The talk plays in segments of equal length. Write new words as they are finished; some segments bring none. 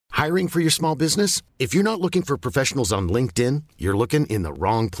Hiring for your small business? If you're not looking for professionals on LinkedIn, you're looking in the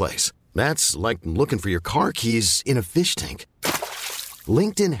wrong place. That's like looking for your car keys in a fish tank.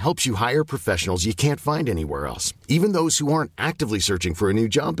 LinkedIn helps you hire professionals you can't find anywhere else, even those who aren't actively searching for a new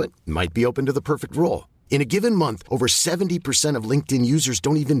job but might be open to the perfect role. In a given month, over 70% of LinkedIn users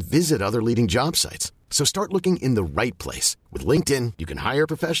don't even visit other leading job sites. So start looking in the right place. With LinkedIn, you can hire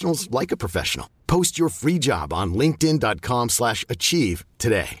professionals like a professional. Post your free job on linkedin.com/achieve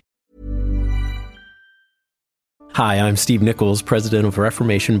today. Hi, I'm Steve Nichols, president of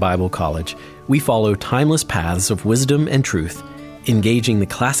Reformation Bible College. We follow timeless paths of wisdom and truth, engaging the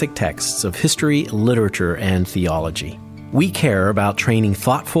classic texts of history, literature, and theology. We care about training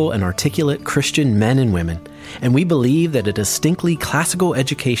thoughtful and articulate Christian men and women, and we believe that a distinctly classical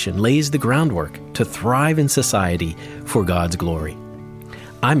education lays the groundwork to thrive in society for God's glory.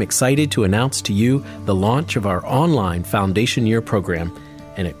 I'm excited to announce to you the launch of our online Foundation Year program,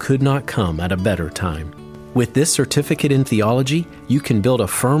 and it could not come at a better time. With this certificate in theology, you can build a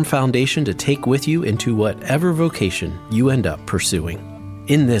firm foundation to take with you into whatever vocation you end up pursuing.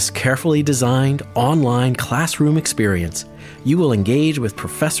 In this carefully designed online classroom experience, you will engage with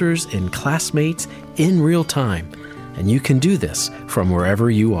professors and classmates in real time, and you can do this from wherever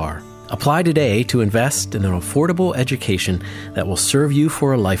you are. Apply today to invest in an affordable education that will serve you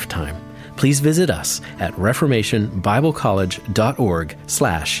for a lifetime. Please visit us at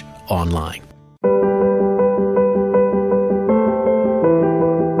reformationbiblecollege.org/online.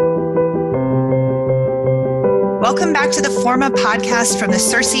 Welcome back to the Forma podcast from the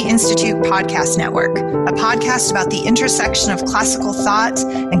Circe Institute Podcast Network, a podcast about the intersection of classical thought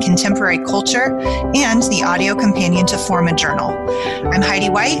and contemporary culture, and the audio companion to Forma Journal. I'm Heidi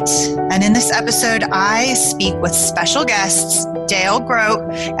White, and in this episode, I speak with special guests Dale Grote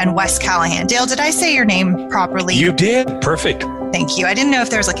and Wes Callahan. Dale, did I say your name properly? You did. Perfect. Thank you. I didn't know if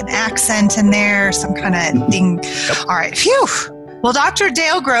there was like an accent in there, some kind of thing. All right. Phew. Well, Dr.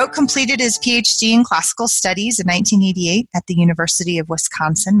 Dale Grote completed his PhD in classical studies in 1988 at the University of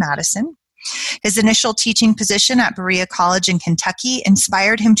Wisconsin-Madison. His initial teaching position at Berea College in Kentucky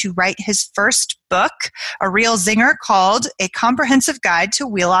inspired him to write his first book, a real zinger, called A Comprehensive Guide to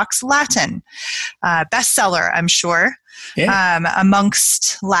Wheelock's Latin. Bestseller, I'm sure,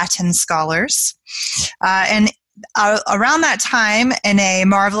 amongst Latin scholars. Around that time, in a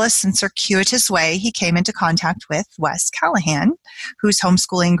marvelous and circuitous way, he came into contact with Wes Callahan, whose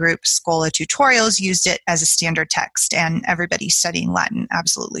homeschooling group Schola Tutorials used it as a standard text, and everybody studying Latin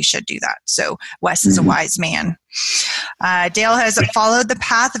absolutely should do that. So Wes is a wise man. Dale has followed the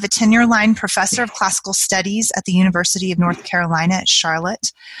path of a tenure-line professor of classical studies at the University of North Carolina at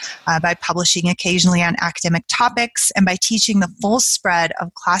Charlotte by publishing occasionally on academic topics and by teaching the full spread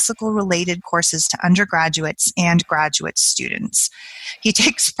of classical-related courses to undergraduates and graduate students. He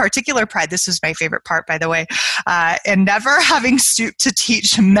takes particular pride, this was my favorite part, by the way, in never having stooped to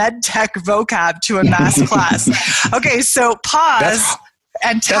teach med-tech vocab to a mass class. Okay, so pause.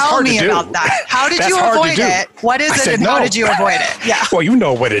 And tell me about that. How did you avoid it? What is it and how did you avoid it? Yeah. Well, you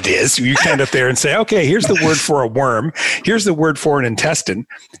know what it is. You stand up there and say, okay, here's the word for a worm. Here's the word for an intestine.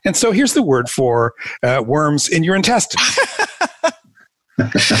 And so here's the word for worms in your intestine.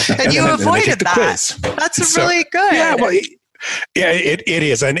 and you avoided that. Quiz. That's really good. Yeah, well, it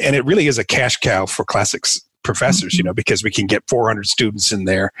is. And it really is a cash cow for classics professors, you know, because we can get 400 students in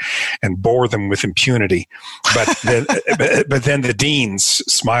there and bore them with impunity. But then the deans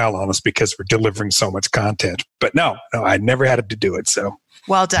smile on us because we're delivering so much content. But no, I never had to do it. So.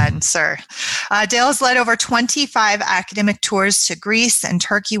 Well done, sir. Dale has led over 25 academic tours to Greece and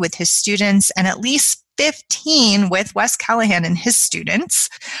Turkey with his students, and at least 15 with Wes Callahan and his students.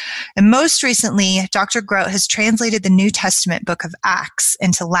 And most recently, Dr. Grote has translated the New Testament book of Acts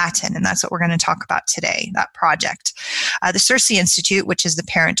into Latin, and that's what we're going to talk about today, that project. The Circe Institute, which is the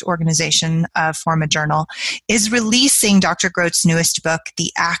parent organization of Forma Journal, is releasing Dr. Grote's newest book,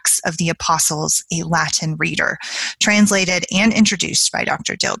 The Acts of the Apostles, a Latin Reader, translated and introduced by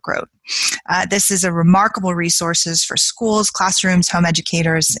Dr. Dale Grote. This is a remarkable resource for schools, classrooms, home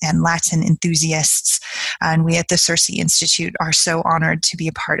educators, and Latin enthusiasts. And we at the Circe Institute are so honored to be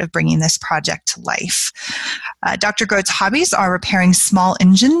a part of bringing this project to life. Dr. Grote's hobbies are repairing small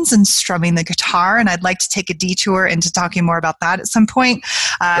engines and strumming the guitar, and I'd like to take a detour into talking more about that at some point.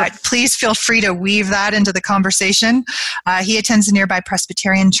 Please feel free to weave that into the conversation. He attends a nearby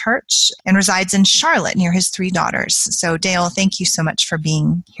Presbyterian church and resides in Charlotte near his 3 daughters. So Dale, thank you so much for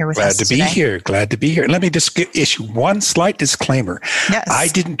being here with us today. Glad to be here. Let me just issue one slight disclaimer. Yes. I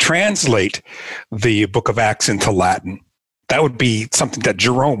didn't translate the Book of Acts into Latin. That would be something that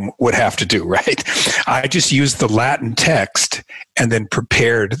Jerome would have to do, right? I just used the Latin text and then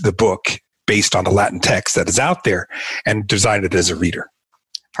prepared the book based on the Latin text that is out there and designed it as a reader.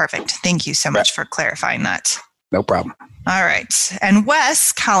 Perfect. Thank you so much for clarifying that. No problem. All right. And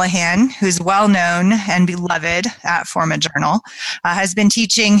Wes Callahan, who's well known and beloved at Forma Journal, has been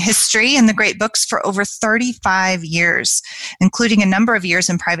teaching history and the great books for over 35 years, including a number of years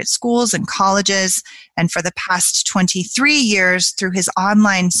in private schools and colleges, and for the past 23 years through his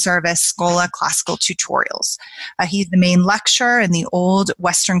online service, Schola Classical Tutorials. He's the main lecturer in the Old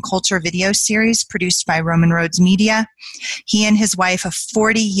Western Culture video series produced by Roman Roads Media. He and his wife of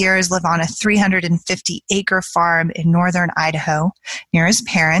 40 years live on a 350-acre farm in northern Idaho, near his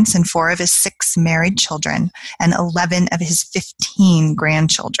parents and 4 of his 6 married children and 11 of his 15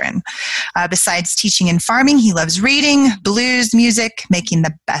 grandchildren. Besides teaching and farming, he loves reading, blues music, making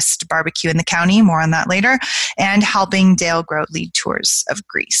the best barbecue in the county, more on that later, and helping Dale Grote lead tours of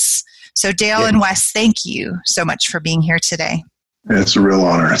Greece. So Dale and Wes, thank you so much for being here today. It's a real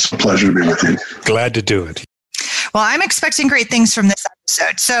honor. It's a pleasure to be with you. Glad to do it. Well, I'm expecting great things from this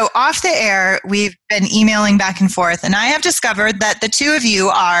episode. So off the air, we've been emailing back and forth, and I have discovered that the two of you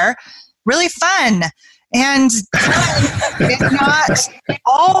are really fun. And it's not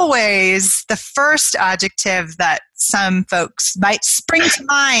always the first adjective that some folks might spring to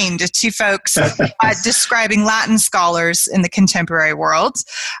mind to folks describing Latin scholars in the contemporary world.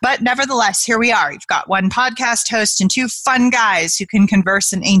 But nevertheless, here we are. You've got one podcast host and 2 fun guys who can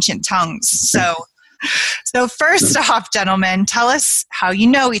converse in ancient tongues. So first off, gentlemen, tell us how you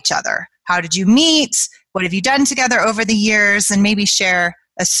know each other. How did you meet? What have you done together over the years? And maybe share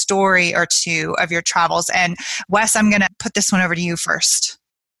a story or 2 of your travels. And Wes, I'm going to put this one over to you first.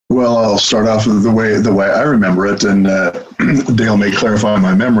 Well, I'll start off with the way I remember it, and Dale may clarify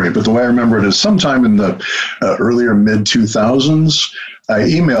my memory, but the way I remember it is sometime in the earlier mid-2000s, I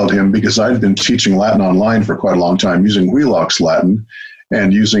emailed him because I'd been teaching Latin online for quite a long time using Wheelock's Latin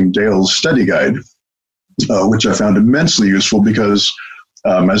and using Dale's study guide, which I found immensely useful because,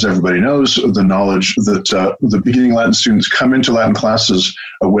 as everybody knows, the knowledge that the beginning Latin students come into Latin classes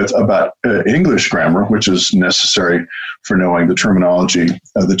with about English grammar, which is necessary for knowing the terminology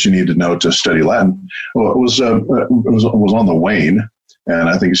that you need to know to study Latin, was on the wane. And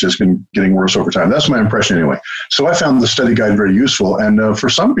I think it's just been getting worse over time. That's my impression anyway. So I found the study guide very useful. And for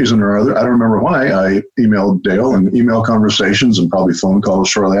some reason or other, I don't remember why, I emailed Dale, and email conversations and probably phone calls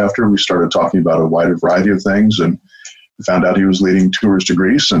shortly after. We started talking about a wider variety of things and found out he was leading tours to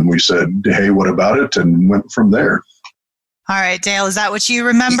Greece. And we said, hey, what about it? And went from there. All right, Dale, is that what you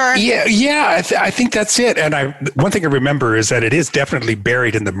remember? Yeah, I think that's it. And one thing I remember is that it is definitely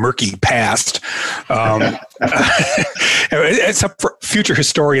buried in the murky past. It's up for future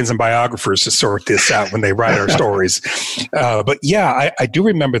historians and biographers to sort this out when they write our stories. But yeah, I do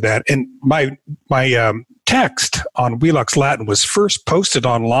remember that. And my text on Wheelock's Latin was first posted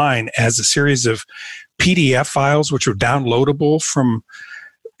online as a series of PDF files, which were downloadable from,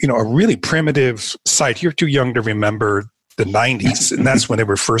 a really primitive site. You're too young to remember the 90s, and that's when they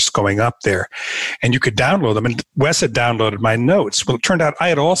were first going up there. And you could download them, and Wes had downloaded my notes. Well, it turned out I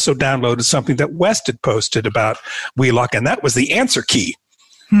had also downloaded something that Wes had posted about Wheelock, and that was the answer key.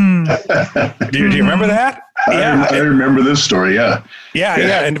 Do you remember that? I remember this story, yeah.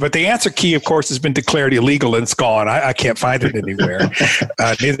 Yeah. But the answer key, of course, has been declared illegal and it's gone. I can't find it anywhere.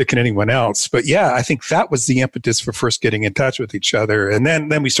 Neither can anyone else. But yeah, I think that was the impetus for first getting in touch with each other. And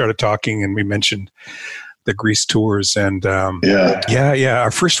then we started talking, and we mentioned the Greece tours. And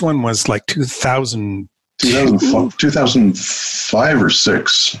our first one was like 2005 or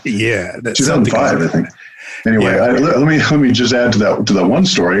 6. Yeah. 2005, I think. Anyway, let me just add to that one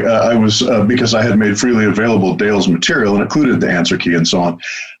story. I was because I had made freely available Dale's material and included the answer key and so on.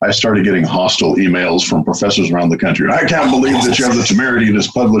 I started getting hostile emails from professors around the country. I can't believe that you have the temerity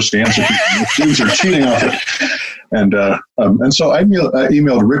to publish the answer key. The students are cheating off it. And so I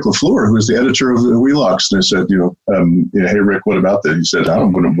emailed Rick LaFleur, who is the editor of the Wheelocks, and I said, hey Rick, what about that? He said, I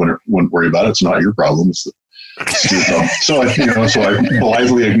wouldn't worry about it. It's not your problem. It's your problem. So I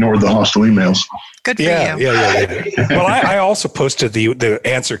politely ignored the hostile emails. Good for you. Yeah. Well, I also posted the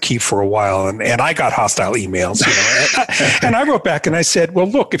answer key for a while, and I got hostile emails. And I wrote back and I said, well,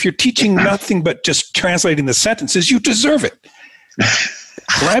 look, if you're teaching nothing but just translating the sentences, you deserve it,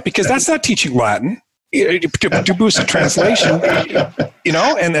 right? Because that's not teaching Latin. To boost the translation,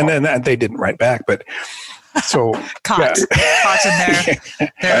 and then they didn't write back, but so caught in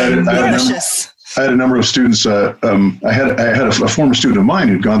their malicious. I had a number of students. I had a former student of mine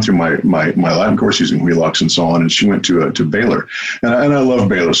who'd gone through my Latin course using Wheelocks and so on, and she went to Baylor, and I love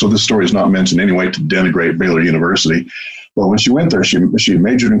Baylor. So this story is not meant in any way to denigrate Baylor University, Well, when she went there, she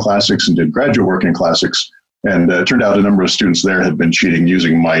majored in classics and did graduate work in classics. And it turned out a number of students there had been cheating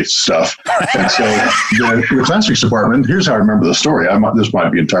using my stuff. And so the classics department, here's how I remember the story. This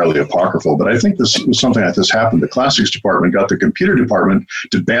might be entirely apocryphal, but I think this was something like this happened. The classics department got the computer department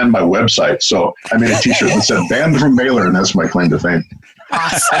to ban my website. So I made a t-shirt that said banned from Baylor, and that's my claim to fame.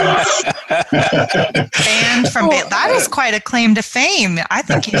 Awesome. Banned from Baylor. That is quite a claim to fame. I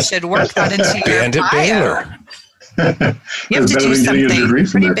think you should work that into your Banned at Baylor. You have to do something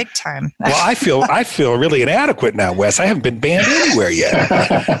pretty big time. Well, I feel really inadequate now, Wes. I haven't been banned anywhere yet.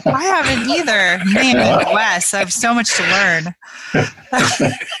 I haven't either. Man, Wes, I have so much to learn.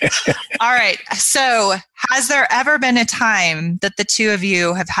 All right. So, has there ever been a time that the two of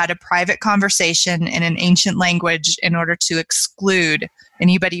you have had a private conversation in an ancient language in order to exclude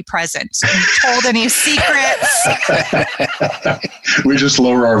anybody present? Have you told any secrets? We just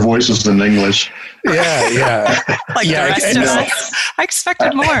lower our voices in English. Yeah. Like the rest of us? I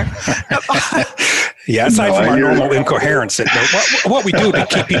expected more. Aside from our normal incoherence, what we do to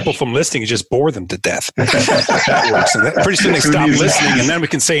keep people from listening is just bore them to death. That works. And pretty soon they stop listening, and then we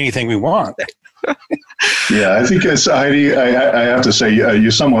can say anything we want. Yeah, I think it's Heidi. I have to say,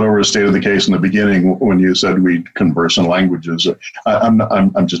 you somewhat overstated the case in the beginning when you said we converse in languages.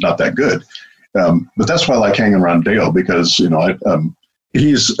 I'm just not that good, but that's why I like hanging around Dale, because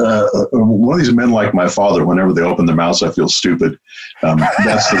he's one of these men like my father. Whenever they open their mouths, I feel stupid.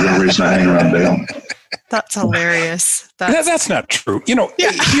 That's the real reason I hang around Dale. That's hilarious. That's not true.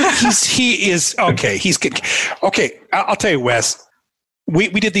 He is okay. He's good. Okay, I'll tell you, Wes. We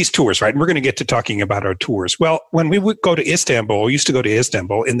did these tours, right? And we're going to get to talking about our tours. Well, when we would go to Istanbul, we used to go to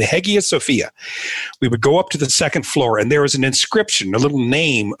Istanbul in the Hagia Sophia. We would go up to the second floor, and there was an inscription, a little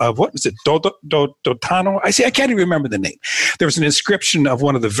name of, what was it, Dodano? I can't even remember the name. There was an inscription of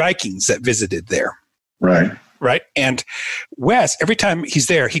one of the Vikings that visited there. Right. And Wes, every time he's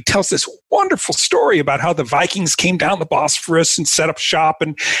there, he tells this wonderful story about how the Vikings came down the Bosphorus and set up shop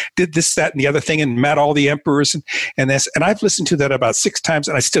and did this, that, and the other thing and met all the emperors and this. And I've listened to that about 6 times,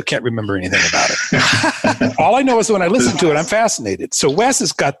 and I still can't remember anything about it. All I know is when I listen to it, I'm fascinated. So Wes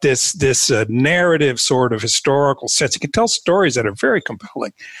has got this narrative sort of historical sense. He can tell stories that are very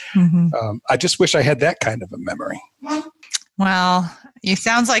compelling. Mm-hmm. I just wish I had that kind of a memory. Well, it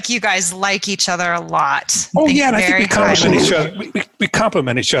sounds like you guys like each other a lot. Oh, yeah, and I think we complement each other. We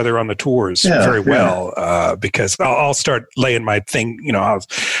complement each other on the tours very well because I'll start laying my thing. I'll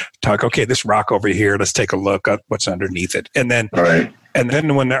talk. Okay, this rock over here. Let's take a look at what's underneath it, and then. Right. And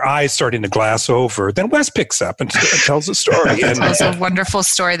then when their eyes starting to glass over, then Wes picks up and tells a story. And tells a wonderful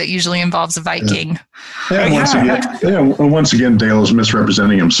story that usually involves a Viking. Once again, Dale is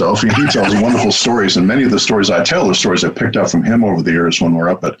misrepresenting himself. He tells wonderful stories, and many of the stories I tell are stories I picked up from him over the years when we're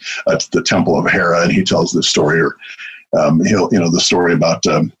up at the Temple of Hera, and he tells this story, or the story about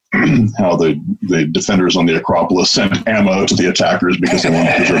how the defenders on the Acropolis sent ammo to the attackers because they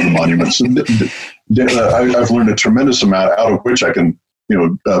wanted to preserve the monuments. I've learned a tremendous amount, out of which I can,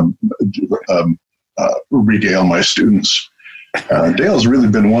 regale my students. Dale's really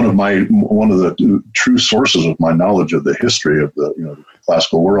been one of the true sources of my knowledge of the history of the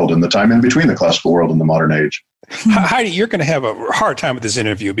classical world and the time in between the classical world and the modern age. Heidi, you're going to have a hard time with this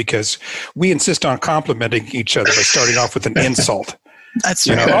interview because we insist on complimenting each other by starting off with an insult. That's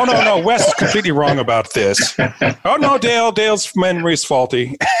right. Oh, no, Wes is completely wrong about this. Oh, no, Dale's memory is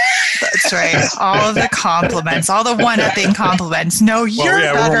faulty. That's right. All of the compliments, all the one-upping compliments. No, you're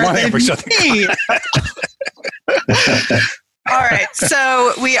better than me. All right.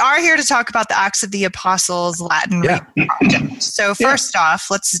 So we are here to talk about the Acts of the Apostles Latin Reading Project. So first off,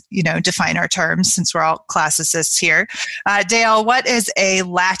 let's define our terms since we're all classicists here. Dale, what is a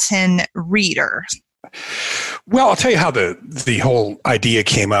Latin reader? Well, I'll tell you how the whole idea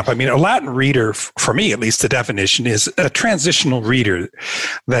came up. I mean, a Latin reader, for me at least, the definition is a transitional reader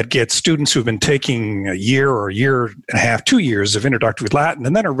that gets students who've been taking a year or a year and a half, 2 years of introductory Latin,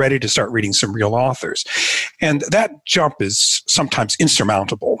 and then are ready to start reading some real authors. And that jump is sometimes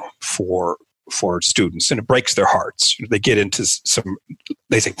insurmountable for students, and it breaks their hearts. They get into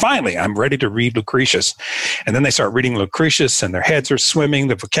they say, finally, I'm ready to read Lucretius. And then they start reading Lucretius and their heads are swimming.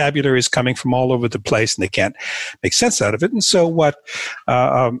 The vocabulary is coming from all over the place and they can't make sense out of it. And so what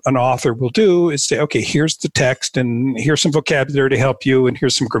an author will do is say, okay, here's the text and here's some vocabulary to help you and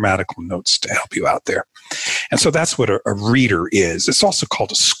here's some grammatical notes to help you out there. And so that's what a reader is. It's also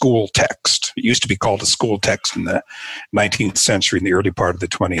called a school text. It used to be called a school text in the 19th century, in the early part of the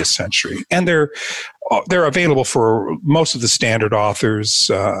 20th century. And they're available for most of the standard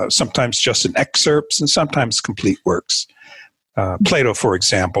authors, sometimes just in excerpts and sometimes complete works. Plato, for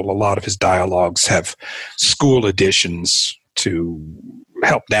example, a lot of his dialogues have school editions to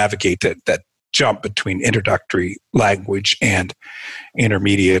help navigate that jump between introductory language and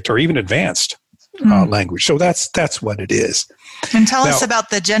intermediate or even advanced language. So that's what it is. And tell us about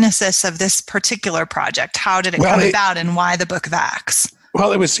the genesis of this particular project. How did it come about, and why the Book of Acts?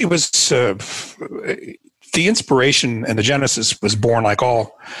 Well, it was the inspiration and the genesis was born, like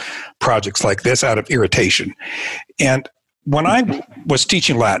all projects like this, out of irritation. And when I was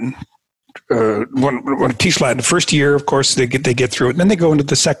teaching Latin, when I teach Latin, the first year, of course, they get through it, and then they go into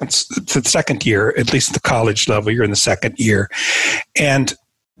the second year, at least at the college level. You're in the second year, and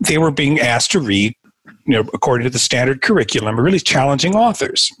they were being asked to read, according to the standard curriculum, really challenging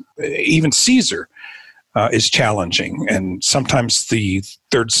authors. Even Caesar is challenging, and sometimes the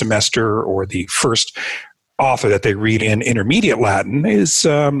third semester or the first author that they read in intermediate Latin is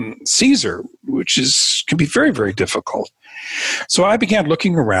Caesar, which can be very, very difficult. So I began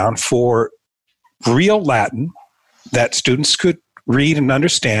looking around for real Latin that students could read and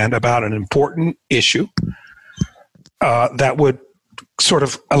understand about an important issue that would sort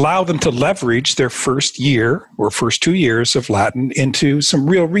of allow them to leverage their first year or first 2 years of Latin into some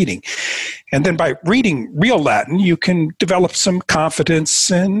real reading. And then by reading real Latin, you can develop some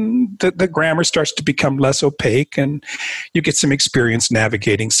confidence, and the grammar starts to become less opaque, and you get some experience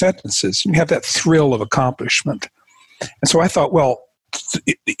navigating sentences. You have that thrill of accomplishment. And so I thought, well,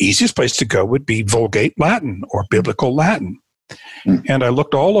 the easiest place to go would be Vulgate Latin or Biblical Latin. And I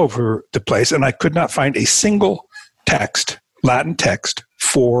looked all over the place, and I could not find a single Latin text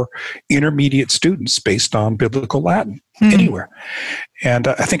for intermediate students based on Biblical Latin anywhere. And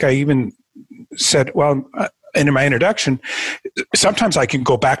I think I even said, well, in my introduction, sometimes I can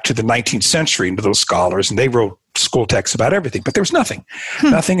go back to the 19th century and to those scholars, and they wrote school texts about everything, but there was nothing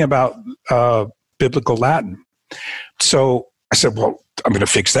about Biblical Latin. So I said, well, I'm going to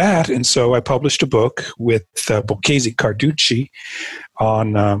fix that. And so I published a book with Borghese Carducci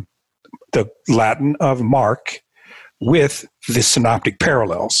on the Latin of Mark with the synoptic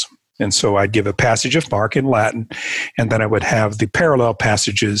parallels. And so I'd give a passage of Mark in Latin, and then I would have the parallel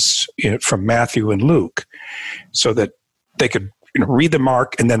passages from Matthew and Luke, so that they could read the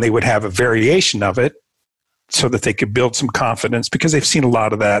Mark, and then they would have a variation of it so that they could build some confidence, because they've seen a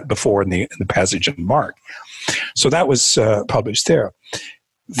lot of that before in the passage in Mark. So that was published there.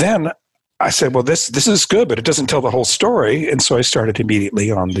 Then I said, well, this is good, but it doesn't tell the whole story. And so I started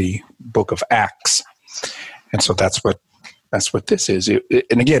immediately on the Book of Acts. And so that's what this is.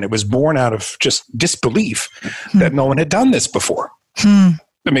 And again, it was born out of just disbelief that no one had done this before. I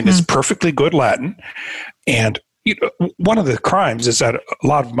mean, it's perfectly good Latin. And one of the crimes is that a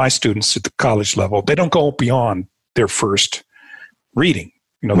lot of my students at the college level, they don't go beyond their first reading.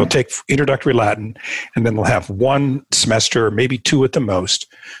 They'll take introductory Latin, and then they'll have one semester, or maybe two at the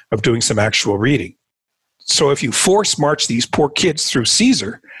most, of doing some actual reading. So if you force march these poor kids through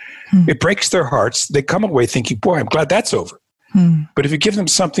Caesar, it breaks their hearts. They come away thinking, boy, I'm glad that's over. But if you give them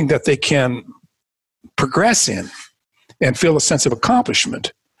something that they can progress in and feel a sense of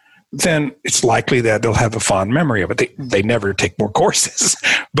accomplishment, then it's likely that they'll have a fond memory of it. They never take more courses,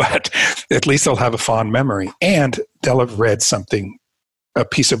 but at least they'll have a fond memory, and they'll have read a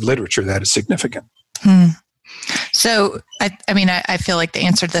piece of literature that is significant. So, I feel like the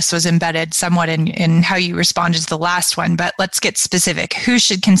answer to this was embedded somewhat in how you responded to the last one, but let's get specific. Who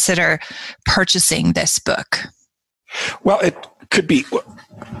should consider purchasing this book? Well, it could be...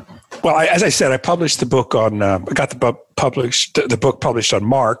 Well, as I said, I published the book on... I got the book published on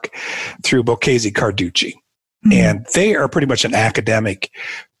Mark through Borghese Carducci. And they are pretty much an academic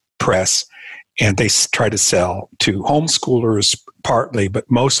press, and they try to sell to homeschoolers partly, but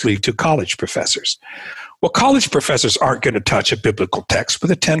mostly to college professors. Well, college professors aren't going to touch a biblical text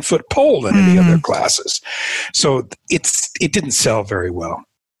with a 10-foot pole in any of their classes. So it didn't sell very well.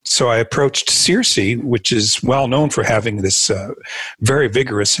 So I approached Circe, which is well known for having this very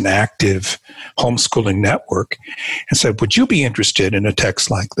vigorous and active homeschooling network, and said, would you be interested in a text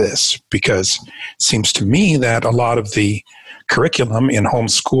like this? Because it seems to me that a lot of the curriculum in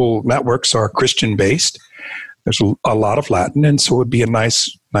homeschool networks are Christian-based. There's a lot of Latin, and so it would be a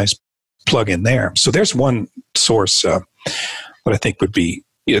nice plug in there. So there's one source that I think would be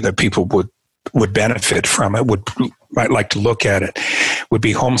that people would benefit from it, might like to look at it, would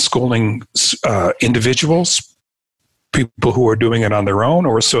be homeschooling individuals, people who are doing it on their own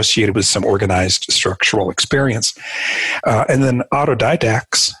or associated with some organized structural experience, and then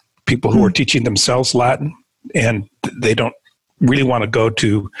autodidacts, people who are teaching themselves Latin, and they don't really want to go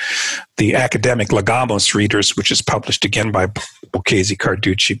to the academic Legamos readers, which is published again by Borghese,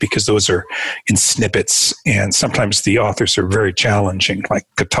 Carducci, because those are in snippets, and sometimes the authors are very challenging, like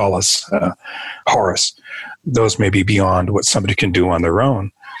Catullus, Horace. Those may be beyond what somebody can do on their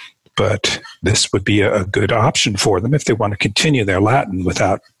own, but this would be a good option for them if they want to continue their Latin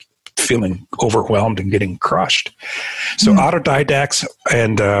without feeling overwhelmed and getting crushed. So autodidacts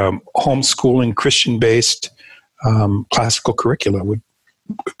and homeschooling, Christian-based classical curricula would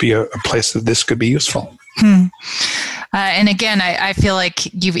be a place that this could be useful. And again, I feel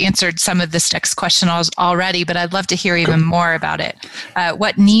like you've answered some of this next question already, but I'd love to hear even more about it.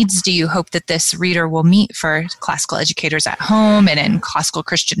 What needs do you hope that this reader will meet for classical educators at home and in classical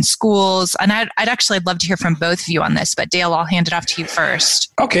Christian schools? And I'd actually love to hear from both of you on this, but Dale, I'll hand it off to you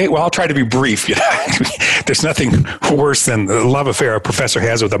first. Okay, well, I'll try to be brief. There's nothing worse than the love affair a professor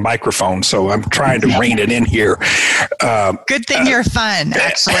has with a microphone, so I'm trying to rein it in here. Good thing you're fun,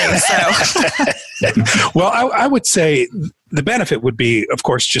 actually. So, well, I would say the benefit would be, of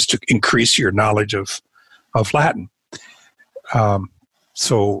course, just to increase your knowledge of Latin.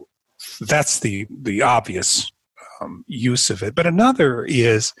 So that's the obvious use of it. But another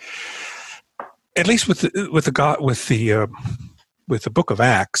is, at least with the Book of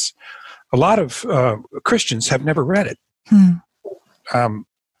Acts, a lot of Christians have never read it.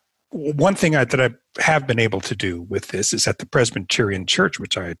 One thing that I have been able to do with this is at the Presbyterian Church,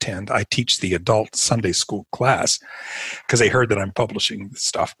 which I attend, I teach the adult Sunday school class because they heard that I'm publishing this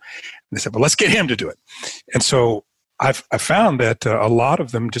stuff. And they said, well, let's get him to do it. And so I found that a lot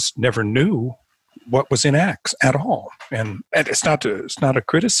of them just never knew what was in Acts at all. And it's not a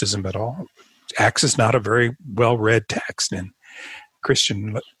criticism at all. Acts is not a very well-read text in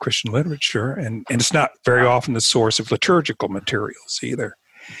Christian literature, and it's not very often the source of liturgical materials either.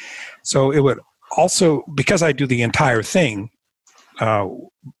 So it would also, because I do the entire thing,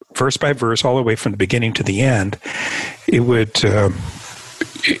 verse by verse, all the way from the beginning to the end, it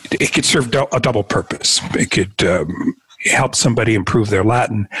could serve a double purpose. It could help somebody improve their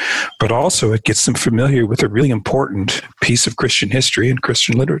Latin, but also it gets them familiar with a really important piece of Christian history and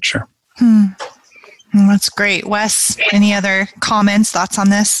Christian literature. That's great. Wes, any other comments, thoughts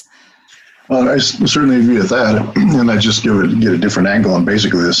on this? Well, I certainly agree with that, and I just get a different angle on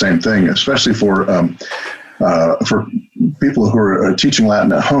basically the same thing, especially for people who are teaching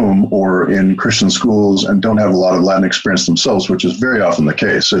Latin at home or in Christian schools and don't have a lot of Latin experience themselves, which is very often the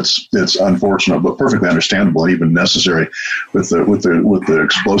case. It's unfortunate, but perfectly understandable and even necessary with the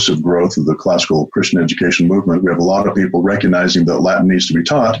explosive growth of the classical Christian education movement. We have a lot of people recognizing that Latin needs to be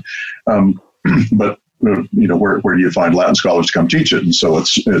taught, but where do you find Latin scholars to come teach it? And so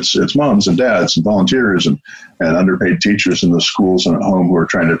it's moms and dads and volunteers and underpaid teachers in the schools and at home who are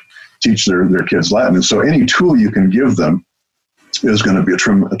trying to teach their kids Latin. And so any tool you can give them is going to be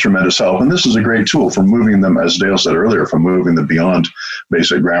a tremendous help. And this is a great tool for moving them, as Dale said earlier, from moving them beyond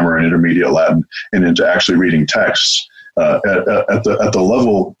basic grammar and intermediate Latin and into actually reading texts at the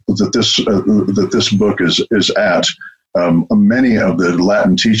level that this book is at. Many of the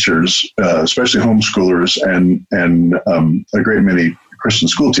Latin teachers, especially homeschoolers and a great many Christian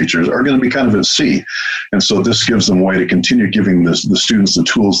school teachers, are going to be kind of at sea. And so this gives them a way to continue giving the students the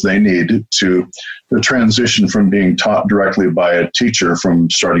tools they need to transition from being taught directly by a teacher from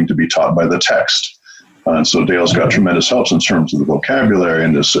starting to be taught by the text. And so Dale's got tremendous helps in terms of the vocabulary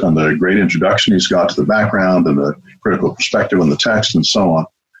and the great introduction he's got to the background and the critical perspective on the text and so on.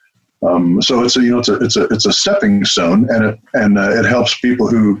 So it's a stepping stone, and it helps people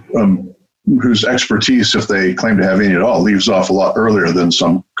whose expertise, if they claim to have any at all, leaves off a lot earlier than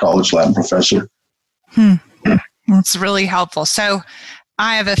some college Latin professor. That's really helpful. So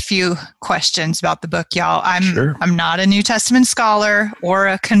I have a few questions about the book, y'all. I'm not a New Testament scholar or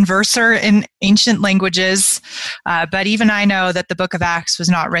a converser in ancient languages, but even I know that the Book of Acts was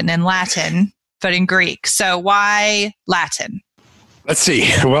not written in Latin, but in Greek. So why Latin? Let's see.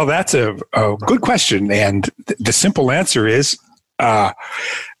 Well, that's a good question. And the simple answer is there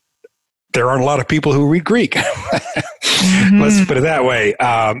aren't a lot of people who read Greek. Let's put it that way.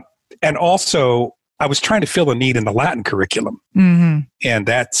 And also, I was trying to fill a need in the Latin curriculum. And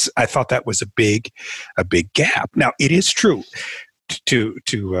I thought that was a big gap. Now, it is true to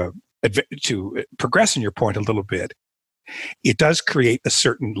progress in your point a little bit. It does create a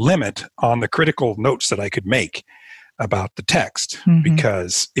certain limit on the critical notes that I could make about the text,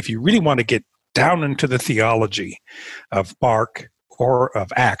 because if you really want to get down into the theology of Mark or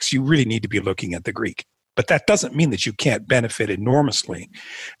of Acts, you really need to be looking at the Greek. But that doesn't mean that you can't benefit enormously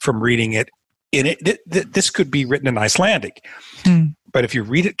from reading it in it. This could be written in Icelandic, but if you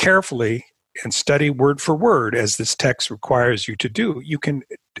read it carefully and study word for word, as this text requires you to do, you can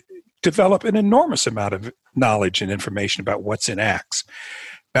develop an enormous amount of knowledge and information about what's in Acts.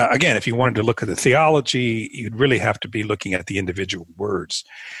 Now, again, if you wanted to look at the theology, you'd really have to be looking at the individual words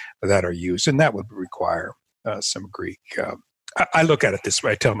that are used, and that would require some Greek. I look at it this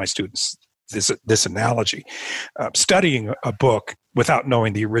way. I tell my students this analogy. Studying a book without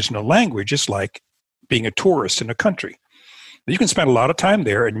knowing the original language is like being a tourist in a country. You can spend a lot of time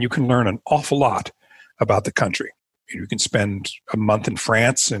there, and you can learn an awful lot about the country. You can spend a month in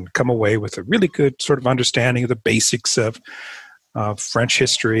France and come away with a really good sort of understanding of the basics of French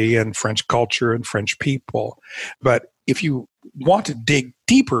history and French culture and French people. But if you want to dig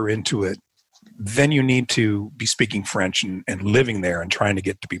deeper into it, then you need to be speaking French and living there and trying to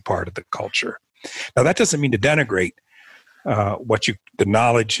get to be part of the culture. Now, that doesn't mean to denigrate the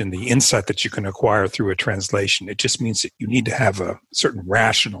knowledge and the insight that you can acquire through a translation. It just means that you need to have a certain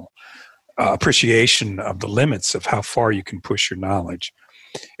rational appreciation of the limits of how far you can push your knowledge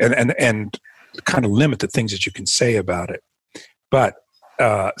and kind of limit the things that you can say about it. But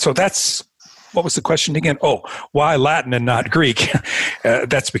so that's, what was the question again? Oh, why Latin and not Greek?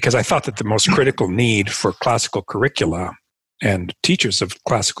 That's because I thought that the most critical need for classical curricula and teachers of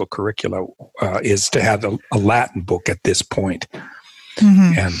classical curricula is to have a Latin book at this point.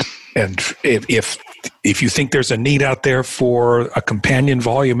 Mm-hmm. And if you think there's a need out there for a companion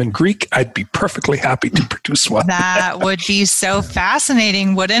volume in Greek, I'd be perfectly happy to produce one. That would be so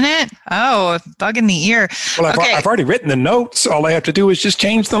fascinating, wouldn't it? Oh, bug in the ear. Well, I've already written the notes. All I have to do is just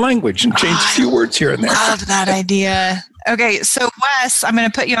change the language and change a few words here and there. I love that idea. Okay, so Wes, I'm going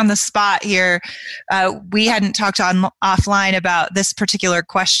to put you on the spot here. We hadn't talked offline about this particular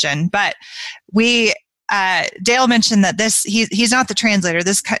question, but Dale mentioned that he's not the translator.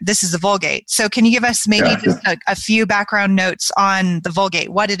 This is the Vulgate. So can you give us maybe just a few background notes on the Vulgate,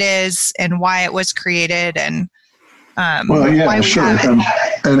 what it is and why it was created, and why we sure. have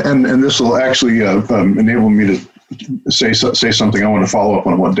it? And this will actually enable me to say something. I want to follow up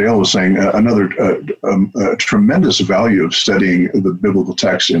on what Dale was saying. Another tremendous value of studying the biblical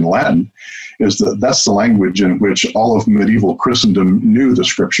text in Latin is that's the language in which all of medieval Christendom knew the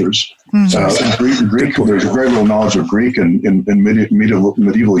scriptures. Mm-hmm. Greek, there's very little knowledge of Greek in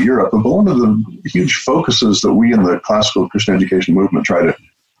medieval Europe. But one of the huge focuses that we in the classical Christian education movement try to,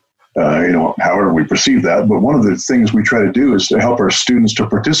 however we perceive that, but one of the things we try to do is to help our students to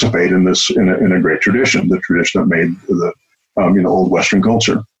participate in this in a great tradition, the tradition that made the old Western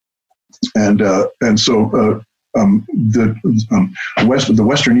culture, and so. The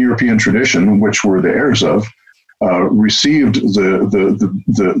Western European tradition, which we're the heirs of, received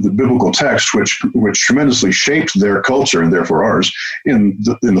the biblical text, which tremendously shaped their culture and therefore ours in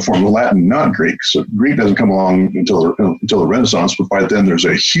the form of Latin, not Greek. So Greek doesn't come along until the Renaissance, but by then there's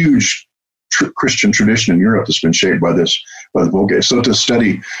a huge Christian tradition in Europe that's been shaped by the Vulgate. So to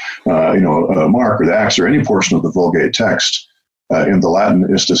study, Mark or the Acts or any portion of the Vulgate text in the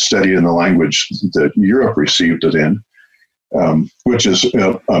Latin is to study in the language that Europe received it in, which is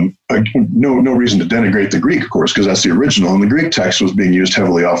no reason to denigrate the Greek, of course, because that's the original, and the Greek text was being used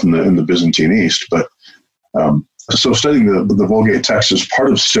heavily off in the Byzantine East. But so studying the Vulgate text is part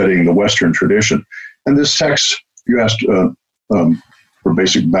of studying the Western tradition. And this text, you asked for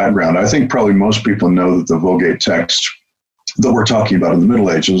basic background. I think probably most people know that the Vulgate text that we're talking about in the Middle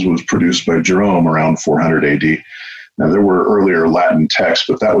Ages was produced by Jerome around 400 AD. Now, there were earlier Latin texts,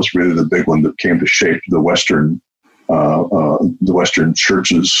 but that was really the big one that came to shape the Western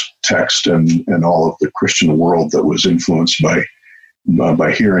church's text and all of the Christian world that was influenced by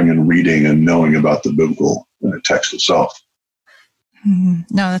hearing and reading and knowing about the biblical text itself. Mm-hmm.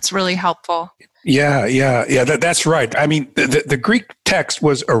 No, that's really helpful. Yeah. That's right. I mean, the Greek text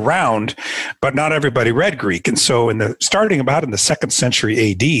was around, but not everybody read Greek. And so starting about in the 2nd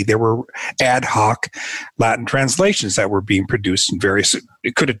century AD, there were ad hoc Latin translations that were being produced in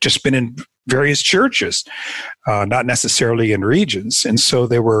it could have just been in various churches, not necessarily in regions. And so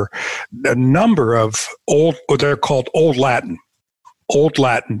there were a number of they're called Old Latin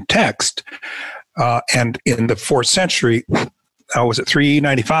text. And in the 4th century, was it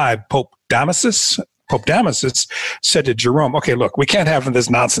 395, Pope Damasus said to Jerome, okay, look, we can't have this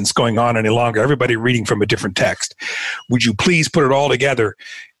nonsense going on any longer. Everybody reading from a different text. Would you please put it all together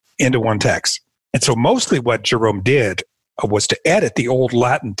into one text? And so mostly what Jerome did was to edit the old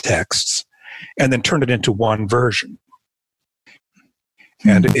Latin texts and then turn it into one version.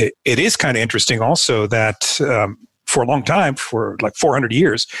 And it is kind of interesting also that for a long time, for like 400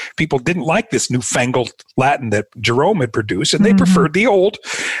 years, people didn't like this newfangled Latin that Jerome had produced, and they preferred the old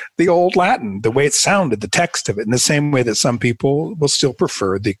Latin, the way it sounded, the text of it, in the same way that some people will still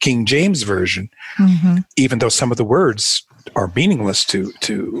prefer the King James Version, even though some of the words are meaningless to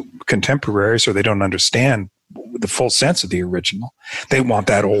contemporaries, or they don't understand the full sense of the original. They want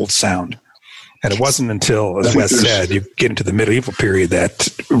that old sound. And it wasn't until, as Wes said, you get into the medieval period that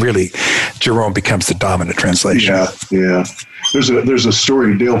really Jerome becomes the dominant translation. Yeah. There's a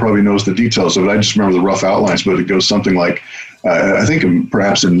story, Dale probably knows the details of it. I just remember the rough outlines, but it goes something like, I think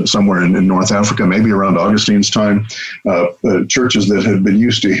perhaps somewhere in North Africa, maybe around Augustine's time, churches that had been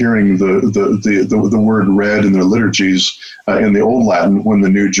used to hearing the word read in their liturgies in the Old Latin, when the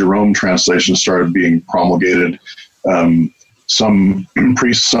new Jerome translation started being promulgated, some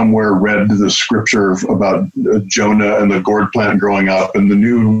priest somewhere read the scripture about Jonah and the gourd plant growing up, and the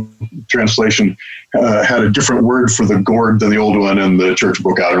new translation had a different word for the gourd than the old one, and the church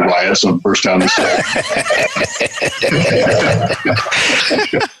broke out in riots and burst down the steps.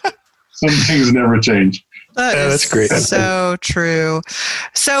 Some things never change. That's great. So true.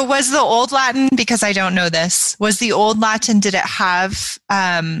 So was the Old Latin, because I don't know this, was the Old Latin, did it have...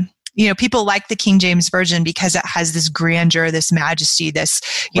 people like the King James Version because it has this grandeur, this majesty, this,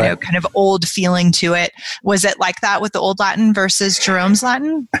 kind of old feeling to it. Was it like that with the Old Latin versus Jerome's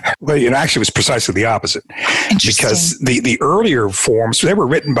Latin? Well, actually it was precisely the opposite. Because the earlier forms, they were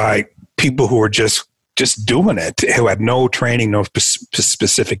written by people who were just doing it, who had no training, no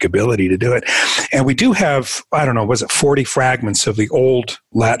specific ability to do it. And we do have, 40 fragments of the old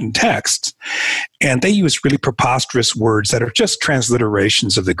Latin texts. And they use really preposterous words that are just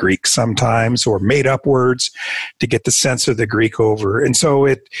transliterations of the Greek sometimes, or made up words to get the sense of the Greek over. And so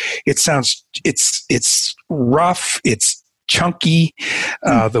it sounds, it's rough, it's chunky,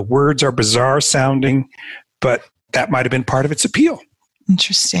 the words are bizarre sounding, but that might have been part of its appeal.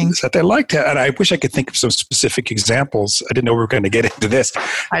 Interesting. Is that they liked it. And I wish I could think of some specific examples. I didn't know we were going to get into this.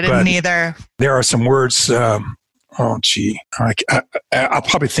 I didn't either. There are some words. I'll probably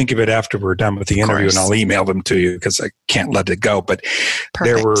think of it after we're done with the interview, and I'll email them to you because I can't let it go. But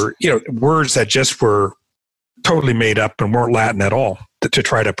There were, words that just were totally made up and weren't Latin at all to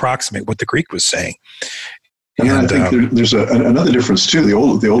try to approximate what the Greek was saying. And I think there's another difference too. The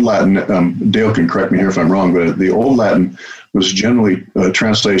old Latin, Dale can correct me here if I'm wrong, but the Old Latin was generally a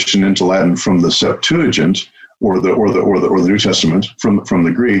translation into Latin from the Septuagint or the New Testament from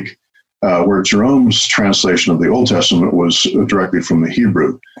the Greek, where Jerome's translation of the Old Testament was directly from the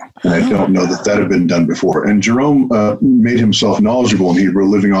Hebrew. And I don't know that had been done before. And Jerome made himself knowledgeable in Hebrew,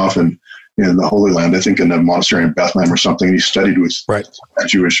 living off in the Holy Land, I think in a monastery in Bethlehem or something. And he studied with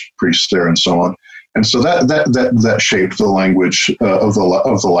Jewish priests there and so on. And so that shaped the language of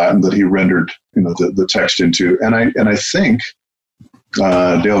the Latin that he rendered, the text into. And I think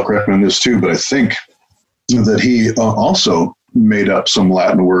Dale, correct me on this too, but I think that he also made up some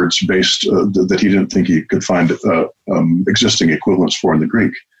Latin words based that he didn't think he could find existing equivalents for in the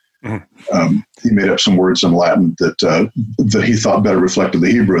Greek. Mm-hmm. He made up some words in Latin that he thought better reflected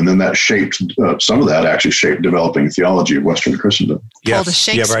the Hebrew, and then that shaped some of that actually shaped developing theology of Western Christendom. Yes. Called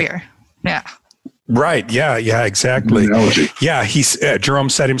Shakespeare. Yeah. Right. Yeah, exactly. Yeah, Jerome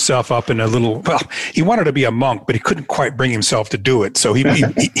set himself up in he wanted to be a monk, but he couldn't quite bring himself to do it. So he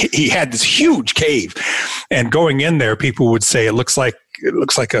had this huge cave, and going in there, people would say it looks like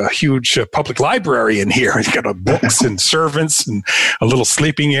a huge public library in here. He's got books and servants and a little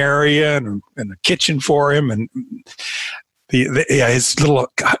sleeping area and a kitchen for him. And his little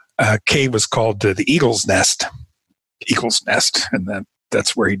cave was called the Eagle's Nest. And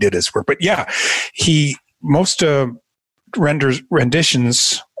that's where he did his work. But most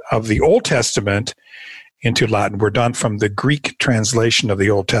renditions of the Old Testament into Latin were done from the Greek translation of the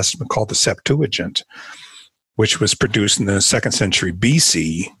Old Testament called the Septuagint, which was produced in the 2nd century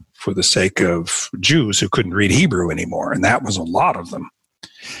BC for the sake of Jews who couldn't read Hebrew anymore. And that was a lot of them.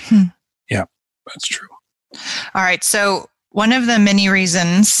 Yeah, that's true. All right. So one of the many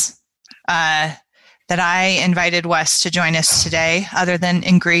reasons that I invited Wes to join us today, other than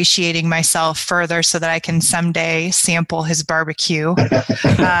ingratiating myself further so that I can someday sample his barbecue,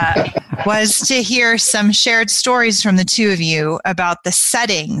 was to hear some shared stories from the two of you about the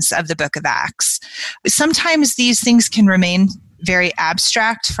settings of the Book of Acts. Sometimes these things can remain very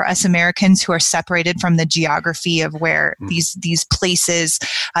abstract for us Americans who are separated from the geography of where these places,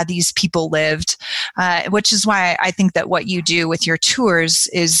 these people lived, which is why I think that what you do with your tours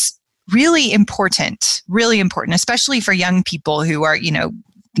is really important, especially for young people who are,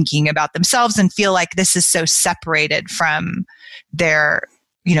 thinking about themselves and feel like this is so separated from their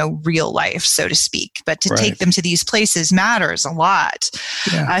real life, so to speak. But to take them to these places matters a lot.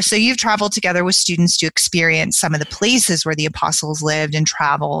 Yeah. So you've traveled together with students to experience some of the places where the apostles lived and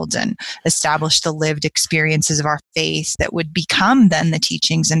traveled and established the lived experiences of our faith that would become then the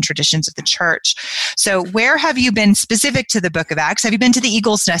teachings and traditions of the church. So where have you been specific to the book of Acts? Have you been to the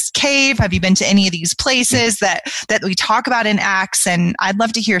Eagle's Nest Cave? Have you been to any of these places that we talk about in Acts? And I'd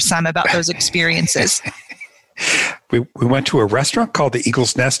love to hear some about those experiences. We went to a restaurant called the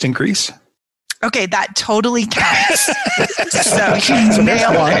Eagle's Nest in Greece. Okay, that totally counts. So you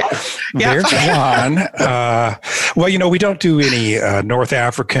nailed it. There's one. Well, we don't do any North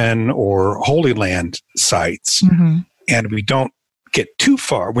African or Holy Land sites. Mm-hmm. And we don't get too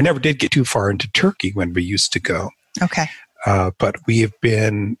far. We never did get too far into Turkey when we used to go. Okay. But we have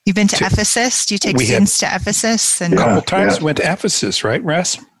been... You've been to Ephesus? Do you take students to Ephesus? And a couple times we went to Ephesus, right,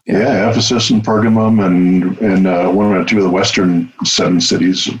 Russ? Yeah, Ephesus and Pergamum and one or two of the western 7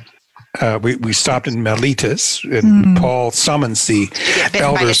 cities. We stopped in Miletus, and Paul summons the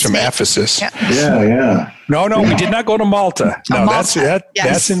elders from Ephesus. Yeah. No, we did not go to Malta. No, Malta.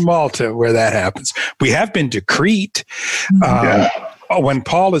 That's in Malta where that happens. We have been to Crete. When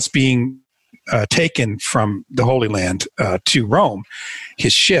Paul is being taken from the Holy Land to Rome,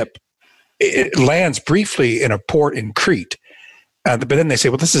 his ship lands briefly in a port in Crete. But then they say,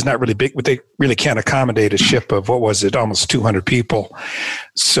 well, this is not really big, but they really can't accommodate a ship of, almost 200 people.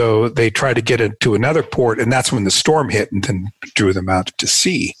 So they try to get into another port, and that's when the storm hit and then drew them out to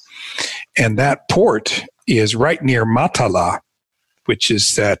sea. And that port is right near Matala, which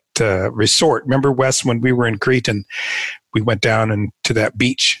is that resort. Remember, Wes, when we were in Crete and we went down into that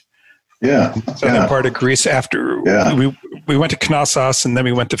beach? Yeah. Southern part of Greece. After we went to Knossos, and then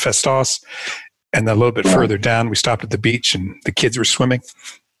we went to Festos. And then a little bit further down, we stopped at the beach and the kids were swimming.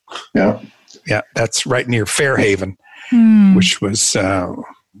 Yeah. Yeah, that's right near Fairhaven, which was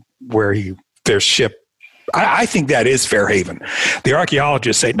where their ship. I think that is Fairhaven. The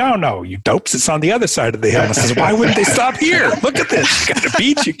archaeologists say, no, you dopes, it's on the other side of the hill. And I says, why wouldn't they stop here? Look at this. You got a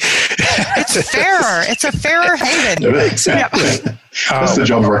beach. It's fairer. It's a fairer haven. Exactly. That's the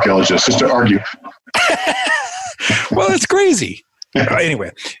job of archaeologists, is to argue. Well, it's crazy.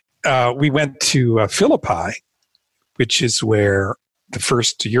 Anyway. We went to Philippi, which is where the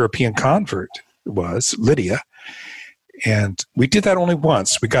first European convert was, Lydia. And we did that only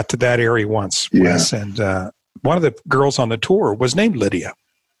once. We got to that area once. Yes. And one of the girls on the tour was named Lydia.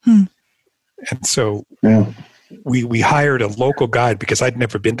 And so we hired a local guide because I'd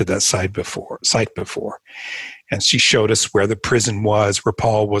never been to that site before. And she showed us where the prison was, where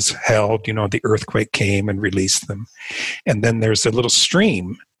Paul was held. The earthquake came and released them. And then there's a little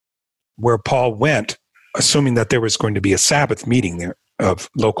stream where Paul went, assuming that there was going to be a Sabbath meeting there of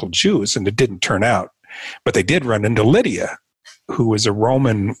local Jews, and it didn't turn out. But they did run into Lydia, who was a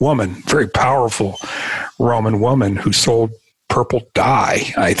Roman woman, very powerful Roman woman who sold purple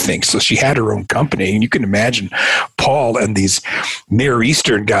dye, I think. So she had her own company. And you can imagine Paul and these Near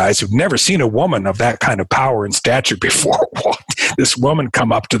Eastern guys who've never seen a woman of that kind of power and stature before. This woman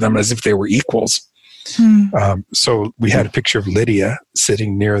come up to them as if they were equals. So we had a picture of Lydia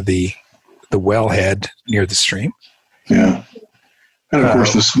sitting near the wellhead near the stream. Yeah. And of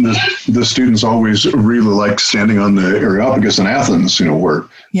course, the students always really like standing on the Areopagus in Athens, where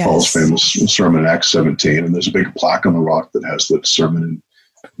Paul's famous sermon in Acts 17. And there's a big plaque on the rock that has the sermon.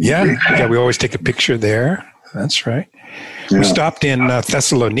 Yeah, we always take a picture there. That's right. Yeah. We stopped in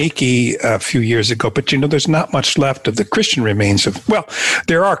Thessaloniki a few years ago, but there's not much left of the Christian remains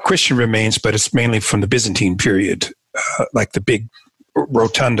there are Christian remains, but it's mainly from the Byzantine period, like the big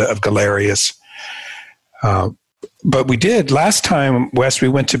rotunda of Galerius. But we did last time, Wes, we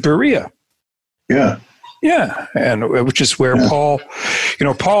went to Berea. Yeah. Yeah, and which is where Paul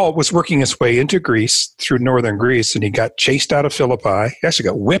was working his way into Greece through northern Greece, and he got chased out of Philippi. He actually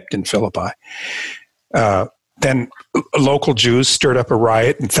got whipped in Philippi. Then local Jews stirred up a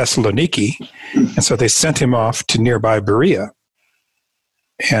riot in Thessaloniki, and so they sent him off to nearby Berea.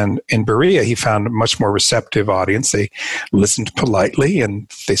 And in Berea, he found a much more receptive audience. They listened politely,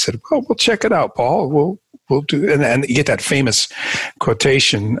 and they said, well, we'll check it out, Paul. We'll do it. And you get that famous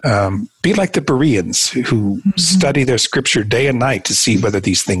quotation, be like the Bereans who study their scripture day and night to see whether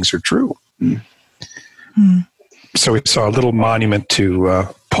these things are true. So we saw a little monument to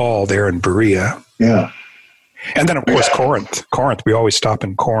Paul there in Berea. Yeah. And then, of course, Corinth. We always stop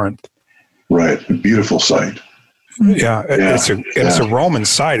in Corinth. Right. A beautiful site. Yeah, it's a Roman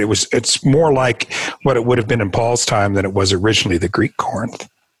site. It's more like what it would have been in Paul's time than it was originally the Greek Corinth.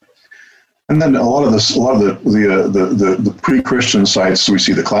 And then a lot of the pre-Christian sites, we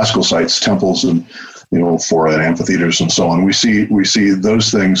see the classical sites, temples and for amphitheaters and so on. We see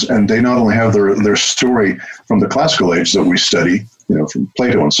those things, and they not only have their story from the classical age that we study, from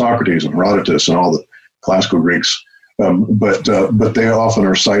Plato and Socrates and Herodotus and all the classical Greeks, but they often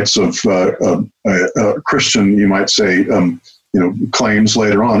are sites of Christian, you might say, claims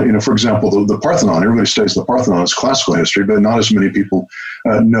later on. For example, the Parthenon. Everybody studies the Parthenon as classical history, but not as many people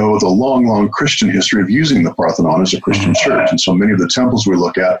know the long, long Christian history of using the Parthenon as a Christian church. And so many of the temples we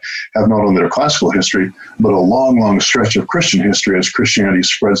look at have not only their classical history, but a long, long stretch of Christian history as Christianity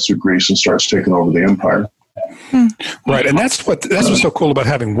spreads through Greece and starts taking over the empire. Right, and that's what's so cool about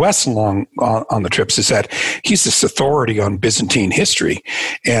having Wes along on the trips, is that he's this authority on Byzantine history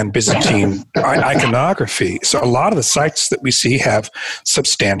and Byzantine iconography. So a lot of the sites that we see have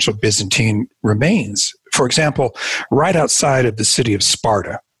substantial Byzantine remains. For example, right outside of the city of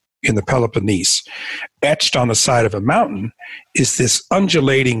Sparta in the Peloponnese, etched on the side of a mountain, is this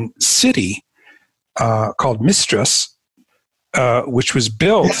undulating city called Mistras, which was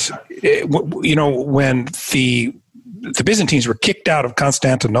built, when the Byzantines were kicked out of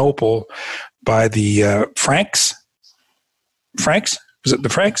Constantinople by the Franks. Franks? Was it the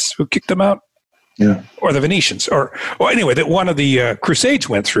Franks who kicked them out? Yeah. Or the Venetians? Or anyway, that one of the Crusades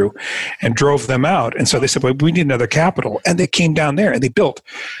went through and drove them out. And so they said, well, we need another capital. And they came down there and they built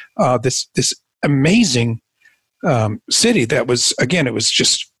this amazing city that was, again, it was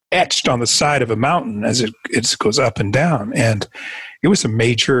just etched on the side of a mountain as it goes up and down, and it was a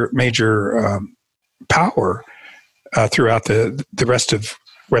major power throughout the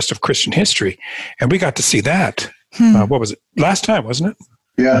rest of Christian history, and we got to see that. What was it, last time, wasn't it?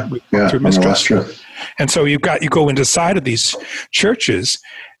 Yeah, through Mistras. And so you go into the side of these churches,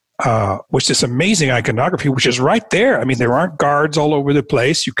 which is amazing iconography, which is right there. I mean, there aren't guards all over the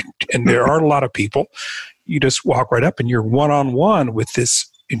place. And there aren't a lot of people. You just walk right up, and you're one-on-one with this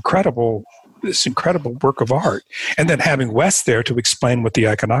incredible work of art. And then having Wes there to explain what the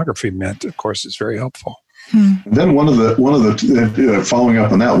iconography meant, of course, is very helpful. Then one of the following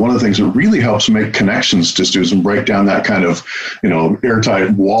up on that, one of the things that really helps make connections to students and break down that kind of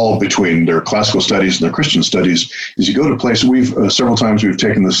airtight wall between their classical studies and their Christian studies is you go to places. Several times we've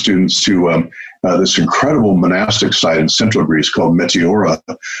taken the students to this incredible monastic site in central Greece called Meteora,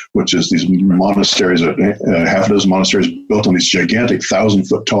 which is these monasteries, half a dozen monasteries built on these gigantic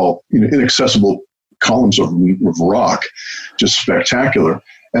 1,000-foot tall, inaccessible columns of rock, just spectacular.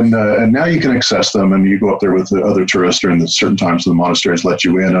 And now you can access them, and you go up there with the other tourists during the certain times the monasteries let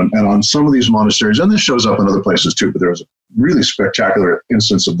you in. And on some of these monasteries, and this shows up in other places too, but there was a really spectacular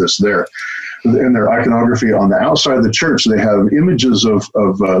instance of this there. In their iconography on the outside of the church, they have images of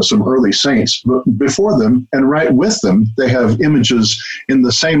some early saints. But before them and right with them, they have images in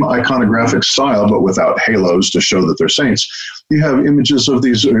the same iconographic style, but without halos to show that they're saints. You have images of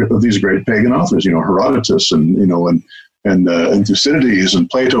these great pagan authors, Herodotus and Thucydides and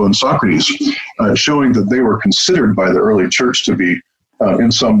Plato and Socrates, showing that they were considered by the early church to be,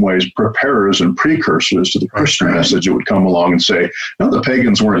 in some ways, preparers and precursors to the Christian message that would come along and say, no, the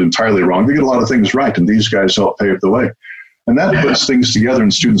pagans weren't entirely wrong. They get a lot of things right, and these guys helped pave the way. And that puts things together in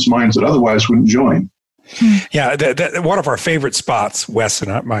students' minds that otherwise wouldn't join. Yeah, one of our favorite spots, Wes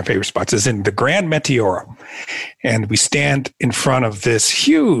and my favorite spots, is in the Grand Meteora. And we stand in front of this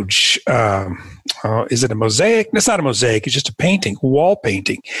huge, is it a mosaic? It's not a mosaic, it's just a painting, wall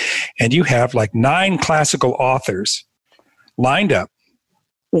painting. And you have like 9 classical authors lined up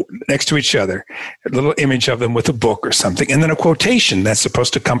next to each other, a little image of them with a book or something, and then a quotation that's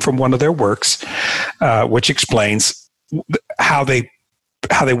supposed to come from one of their works, which explains how they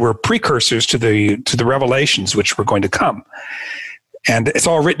were precursors to the revelations which were going to come. And it's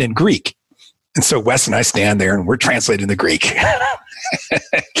all written in Greek. And so Wes and I stand there and we're translating the Greek.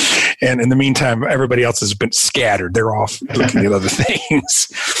 And in the meantime, everybody else has been scattered. They're off looking at other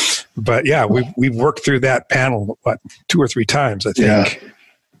things. But yeah, we've worked through that panel, 2 or 3 times, I think. Yeah.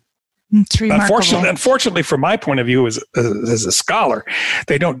 It's remarkable. Unfortunately, from my point of view as a scholar,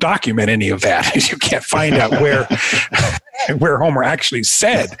 they don't document any of that. You can't find out where Homer actually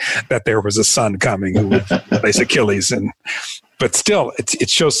said that there was a son coming who would replace Achilles. But still, it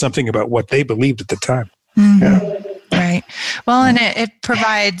shows something about what they believed at the time. Mm-hmm. Yeah. Right. Well, and it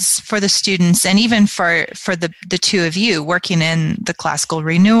provides for the students, and even for the two of you working in the classical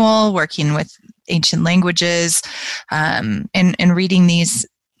renewal, working with ancient languages, and reading these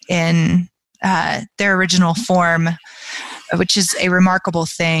in their original form, which is a remarkable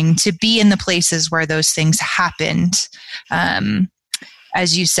thing, to be in the places where those things happened.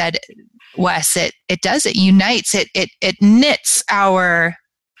 As you said, Wes, it unites, it knits our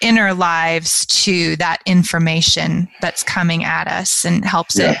inner lives to that information that's coming at us and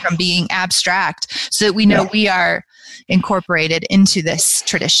helps it from being abstract so that we know we are incorporated into this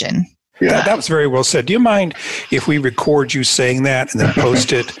tradition. Yeah. That was very well said. Do you mind if we record you saying that and then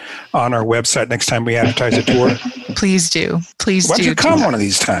post it on our website next time we advertise a tour? Please do. Please do. Why don't you come one of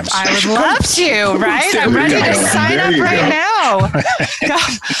these times? I would love to, right? I'm ready to sign up right now.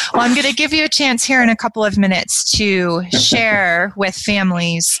 Well, I'm going to give you a chance here in a couple of minutes to share with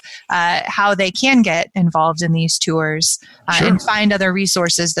families how they can get involved in these tours and find other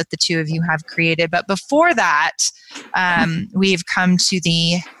resources that the two of you have created. But before that, we've come to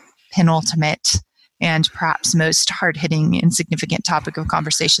the penultimate and perhaps most hard-hitting and significant topic of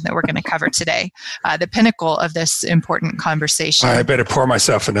conversation that we're going to cover today, the pinnacle of this important conversation. I better pour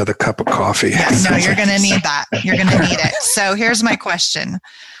myself another cup of coffee. No, you're going to need that. You're going to need it. So here's my question.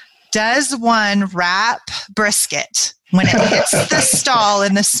 Does one wrap brisket when it hits the stall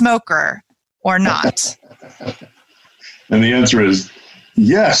in the smoker or not? And the answer is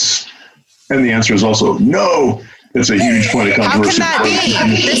yes. And the answer is also no. It's a huge point of controversy. How can that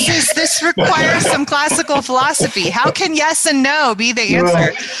be? This requires some classical philosophy. How can yes and no be the answer?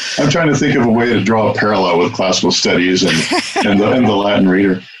 Well, I'm trying to think of a way to draw a parallel with classical studies and the Latin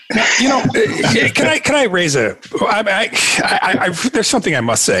reader. You know, can I raise a? There's something I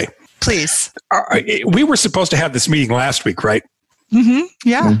must say. Please. We were supposed to have this meeting last week, right? Mm-hmm.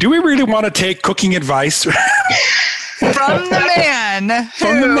 Yeah. Do we really want to take cooking advice? From the man who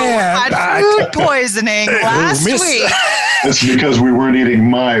had food poisoning last week. It's because we weren't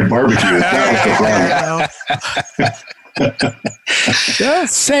eating my barbecue. That was the problem.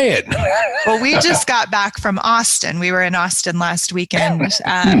 Just say it. Well, we just got back from Austin. We were in Austin last weekend.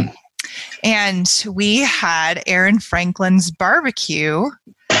 And we had Aaron Franklin's barbecue.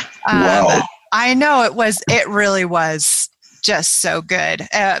 Wow. I know it really was just so good.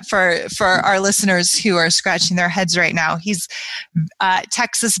 For our listeners who are scratching their heads right now, he's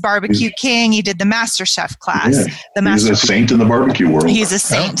Texas barbecue king. He did the MasterChef class. Yeah. He's a saint in the barbecue world. He's a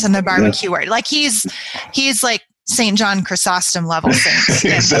saint in the barbecue world. Like he's like St. John Chrysostom level saint.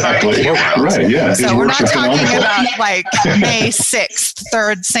 Exactly. Right. Yeah. So we're not talking about like May 6th,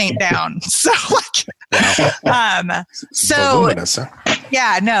 third saint down. So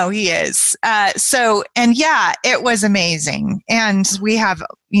yeah, no, he is. It was amazing. And we have,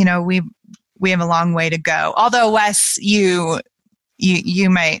 we have a long way to go. Although Wes, you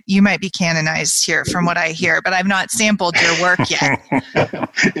might be canonized here from what I hear, but I've not sampled your work yet.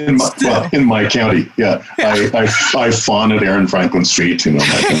 in my county, yeah. I fawn at Aaron Franklin's feet,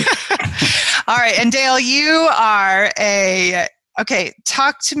 All right, and Dale, you are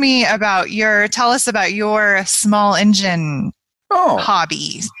talk to me about tell us about your small engine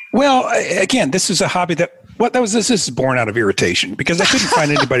hobby. Well, again, this is a hobby this is born out of irritation because I couldn't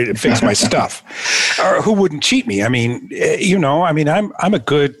find anybody to fix my stuff or who wouldn't cheat me. I mean, I'm a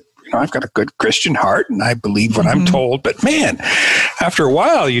good, I've got a good Christian heart and I believe what I'm told, but man, after a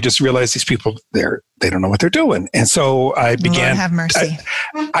while, you just realize these people, they don't know what they're doing. And so I began. Lord have mercy.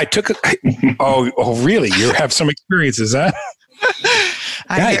 I took really? You have some experiences, huh?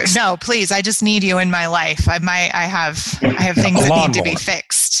 No, please. I just need you in my life. I have things that need to be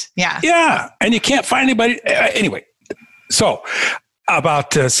fixed. Yeah. Yeah. And you can't find anybody. Anyway, so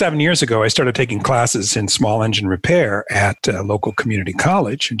about 7 years ago, I started taking classes in small engine repair at a local community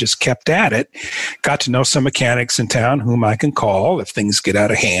college and just kept at it. Got to know some mechanics in town whom I can call if things get out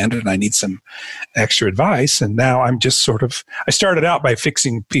of hand and I need some extra advice. And now I'm just I started out by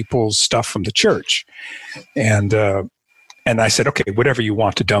fixing people's stuff from the church. And I said, okay, whatever you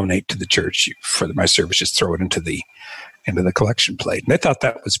want to donate to the church for my service, just throw it into the collection plate. And I thought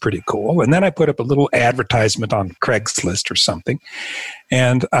that was pretty cool. And then I put up a little advertisement on Craigslist or something.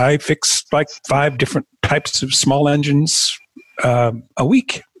 And I fixed like 5 different types of small engines a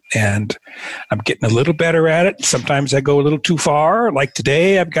week. And I'm getting a little better at it. Sometimes I go a little too far. Like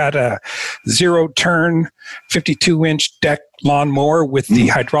today, I've got a 0-turn 52-inch deck lawnmower with the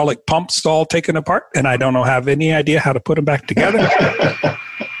hydraulic pumps all taken apart, and I don't have any idea how to put them back together.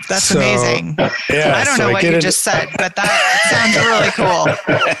 That's amazing. Yeah, I don't know what you just said, but that sounds really cool.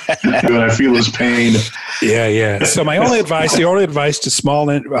 And I feel his pain. Yeah. So the only advice to small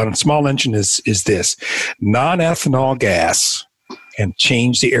engine is this: non-ethanol gas, and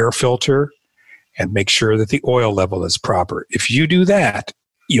change the air filter, and make sure that the oil level is proper. If you do that,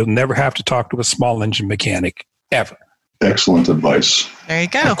 you'll never have to talk to a small engine mechanic ever. Excellent advice. There you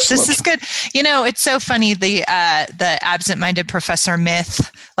go. Excellent. This is good. It's so funny, the absent-minded professor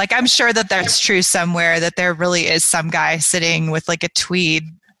myth. Like, I'm sure that that's true somewhere, that there really is some guy sitting with like a tweed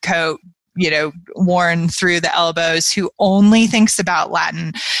coat worn through the elbows, who only thinks about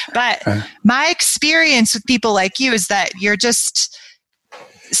Latin. But my experience with people like you is that you're just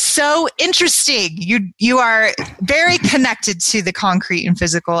so interesting. You are very connected to the concrete and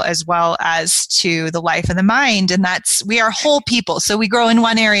physical as well as to the life of the mind, and we are whole people. So we grow in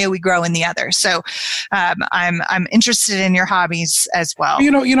one area, we grow in the other. So I'm interested in your hobbies as well.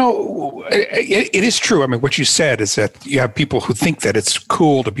 It is true. I mean, what you said is that you have people who think that it's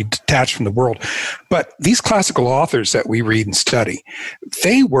cool to be detached from the world, but these classical authors that we read and study,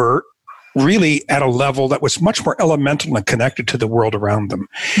 they were really at a level that was much more elemental and connected to the world around them.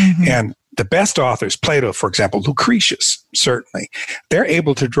 Mm-hmm. And the best authors, Plato, for example, Lucretius, certainly, they're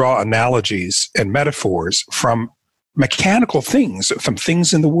able to draw analogies and metaphors from mechanical things, from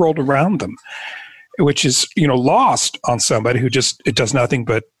things in the world around them, which is, lost on somebody who it does nothing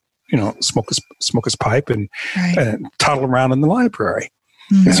but, smoke his pipe and toddle around in the library.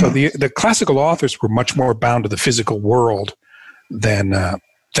 Mm-hmm. And so the classical authors were much more bound to the physical world than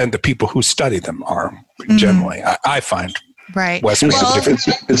the people who study them are generally. I find. Right. It's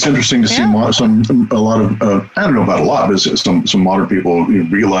interesting to see a lot of I don't know about a lot, but some modern people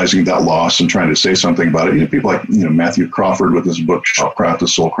realizing that loss and trying to say something about it. People like Matthew Crawford with his book Shopcraft to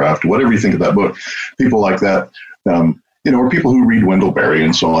Soulcraft, whatever you think of that book. People like that. Or people who read Wendell Berry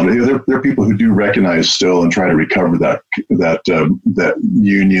and so on. There are people who do recognize still and try to recover that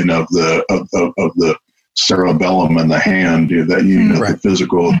union of the cerebellum and the hand, that union of the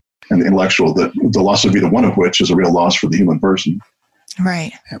physical and the intellectual, that the loss of either one of which is a real loss for the human person.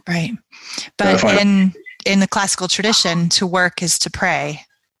 Right. But in the classical tradition, to work is to pray,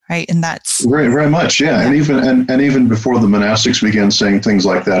 right? And that's very, very much, yeah. And even before the monastics began saying things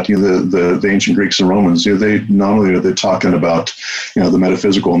like that, the ancient Greeks and Romans, they not only are they talking about the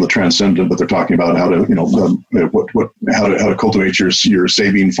metaphysical and the transcendent, but they're talking about how to how to cultivate your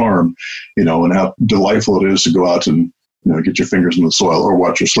Sabine farm, and how delightful it is to go out and get your fingers in the soil, or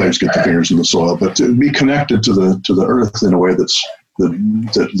watch your slaves get their fingers in the soil, but to be connected to the earth in a way that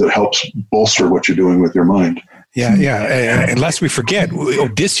helps bolster what you're doing with your mind. Yeah. And lest we forget,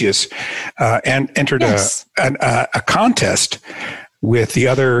 Odysseus entered a contest with the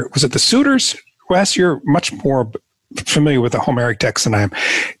other. Was it the suitors? Wes, you're much more familiar with the Homeric text than I am.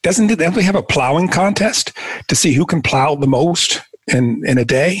 Don't we have a plowing contest to see who can plow the most in a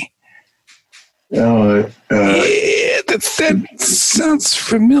day? That sounds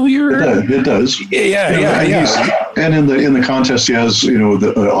familiar. It does. Yeah. And in the contest, he has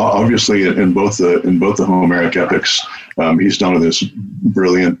obviously in both the Homeric epics, he's done with this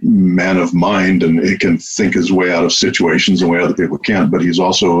brilliant man of mind, and he can think his way out of situations in a way other people can't. But he's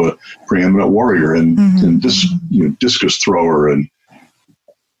also a preeminent warrior and discus thrower and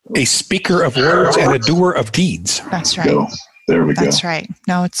a speaker of words and a doer of deeds. That's right. There we go. That's right.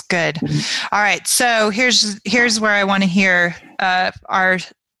 No, it's good. All right. So here's where I want to hear our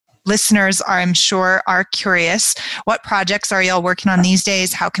listeners, I'm sure, are curious. What projects are y'all working on these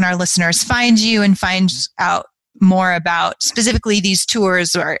days? How can our listeners find you and find out more about specifically these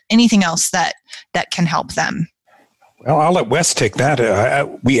tours or anything else that can help them? Well, I'll let Wes take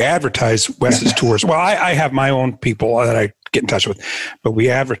that. We advertise Wes's tours. Well, I have my own people that I get in touch with, but we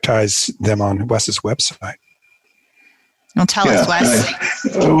advertise them on Wes's website. Well, tell us, Wes.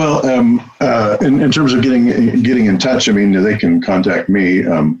 In terms of getting in touch, they can contact me,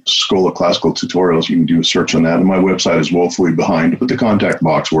 School of Classical Tutorials. You can do a search on that. And my website is woefully behind, but the contact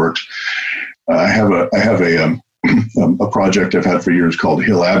box works. I have a project I've had for years called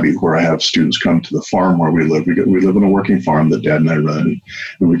Hill Abbey, where I have students come to the farm where we live. We live in a working farm that Dad and I run,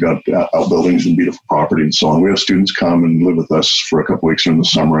 and we've got outbuildings and beautiful property and so on. We have students come and live with us for a couple weeks in the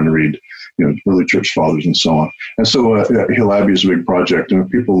summer and read early church fathers and so on. And so Hill Abbey is a big project. And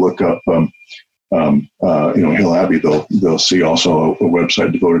if people look up, Hill Abbey, they'll see also a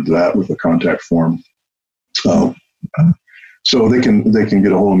website devoted to that with a contact form. So they can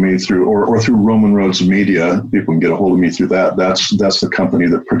get a hold of me through, or through Roman Roads Media. People can get a hold of me through that. That's the company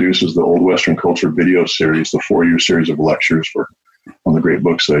that produces the Old Western Culture video series, the 4-year series of lectures on the great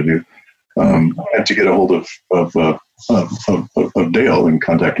books that I do. And to get a hold of Dale and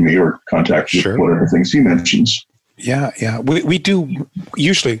contact me or contact whatever things he mentions. Yeah. We do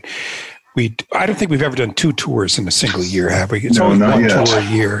usually. I don't think we've ever done 2 tours in a single year, have we? It's only one tour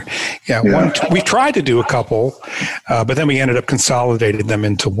a year. Yeah. We tried to do a couple, but then we ended up consolidating them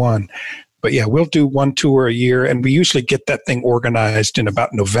into one. But yeah, we'll do 1 tour a year, and we usually get that thing organized in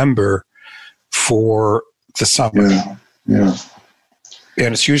about November for the summer. Yeah.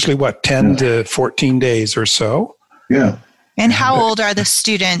 And it's usually 10 to 14 days or so. Yeah. And how old are the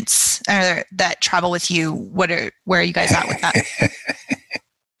students that travel with you? Where are you guys at with that?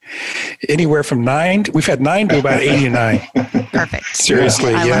 anywhere from 9. We've had 9 to about 89. Perfect.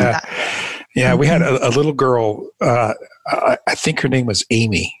 Seriously, I yeah. love that. Yeah, we had a little girl. I think her name was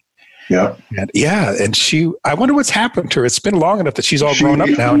Amy. Yeah. And I wonder what's happened to her. It's been long enough that she's all grown up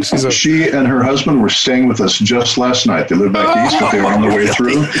now. And she and her husband were staying with us just last night. They live back east, but they were on their way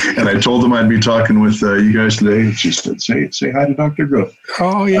through. And I told them I'd be talking with you guys today. And she said, say hi to Dr. Groth.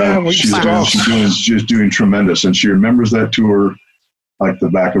 Oh, yeah. She's doing tremendous. And she remembers that tour like the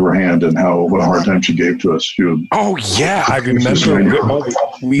back of her hand, and what a hard time she gave to us. I remember.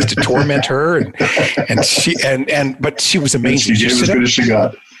 We used to torment her, but she was amazing. She gave as good as she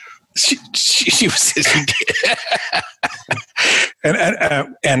got. She was,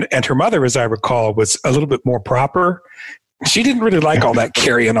 and her mother, as I recall, was a little bit more proper. She didn't really like all that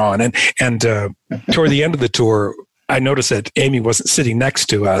carrying on, and toward the end of the tour, I noticed that Amy wasn't sitting next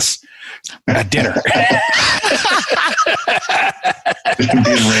to us at dinner. Being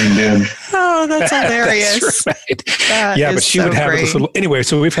reined in. Oh, that's hilarious. That's right. But she would have this little. Anyway,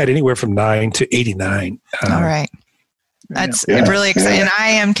 so we've had anywhere from 9 to 89. All right. That's really exciting. And I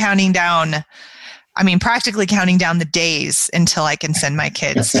am counting down, practically counting down the days until I can send my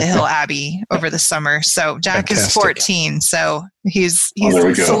kids to Hill Abbey over the summer. So Jack is 14, so he's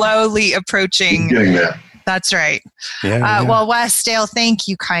slowly approaching. He's getting there. That's right. Well, Wes, Dale, thank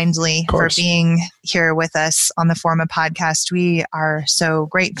you kindly for being here with us on the Forma podcast. We are so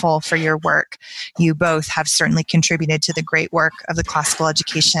grateful for your work. You both have certainly contributed to the great work of the classical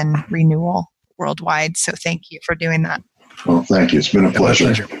education renewal worldwide. So thank you for doing that. Well, thank you. It's been a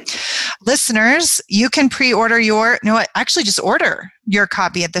pleasure. Listeners, you can pre-order just order your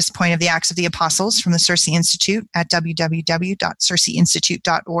copy at this point of the Acts of the Apostles from the Circe Institute at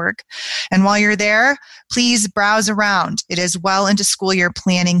www.circeinstitute.org. And while you're there, please browse around. It is well into school year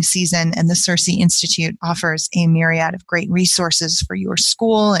planning season, and the Circe Institute offers a myriad of great resources for your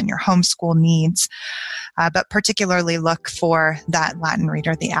school and your homeschool needs. But particularly look for that Latin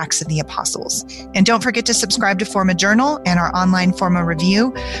reader, the Acts of the Apostles. And don't forget to subscribe to Forma Journal and our online Forma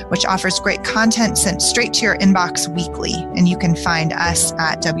Review, which offers great content sent straight to your inbox weekly. And you can find us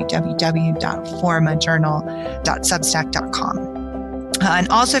at www.formajournal.substack.com. And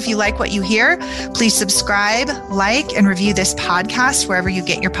also, if you like what you hear, please subscribe, like, and review this podcast wherever you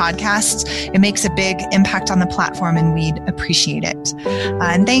get your podcasts. It makes a big impact on the platform, and we'd appreciate it.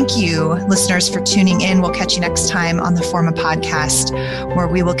 And thank you, listeners, for tuning in. We'll catch you next time on the Forma podcast, where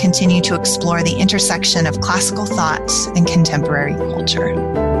we will continue to explore the intersection of classical thought and contemporary culture.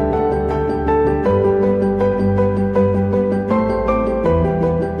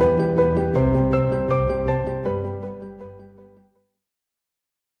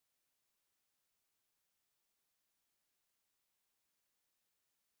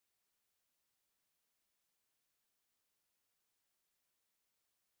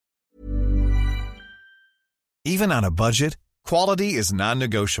 Even on a budget, quality is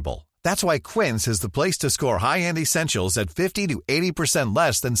non-negotiable. That's why Quince is the place to score high-end essentials at 50 to 80%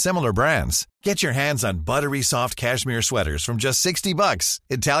 less than similar brands. Get your hands on buttery soft cashmere sweaters from just $60,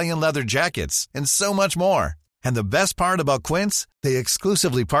 Italian leather jackets, and so much more. And the best part about Quince, they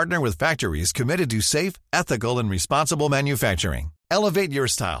exclusively partner with factories committed to safe, ethical, and responsible manufacturing. Elevate your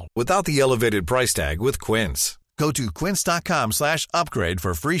style without the elevated price tag with Quince. Go to quince.com/upgrade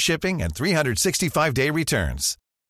for free shipping and 365-day returns.